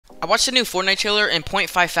I watched the new Fortnite trailer in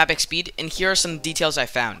 0.5 fabric speed, and here are some details I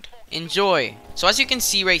found. Enjoy! So as you can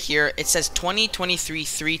see right here, it says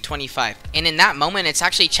 2023-325, and in that moment it's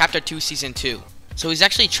actually Chapter 2 Season 2. So he's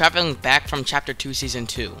actually traveling back from Chapter 2 Season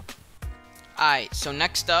 2. Alright, so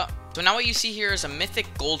next up, so now what you see here is a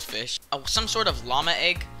mythic goldfish, some sort of llama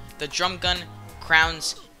egg, the drum gun,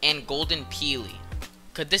 crowns, and golden peely.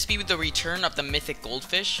 Could this be the return of the mythic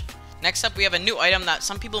goldfish? Next up, we have a new item that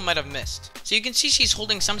some people might have missed. So you can see she's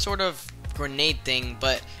holding some sort of grenade thing,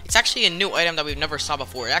 but it's actually a new item that we've never saw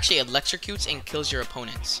before. It actually electrocutes and kills your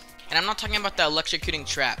opponents. And I'm not talking about the electrocuting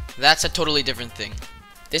trap. That's a totally different thing.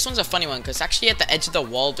 This one's a funny one because actually at the edge of the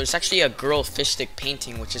wall, there's actually a girl fish stick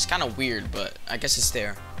painting, which is kind of weird, but I guess it's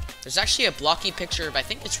there. There's actually a blocky picture of, I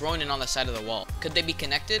think it's Ronin on the side of the wall. Could they be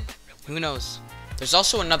connected? Who knows? There's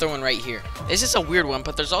also another one right here. This is a weird one,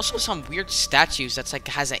 but there's also some weird statues that's like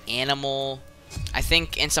has an animal, I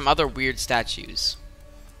think, and some other weird statues.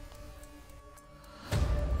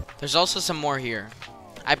 There's also some more here.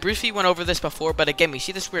 I briefly went over this before, but again, we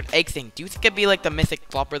see this weird egg thing. Do you think it'd be like the mythic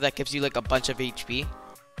flopper that gives you like a bunch of HP?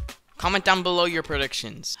 Comment down below your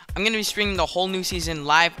predictions. I'm going to be streaming the whole new season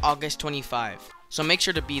live August 25, so make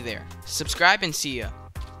sure to be there. Subscribe and see ya.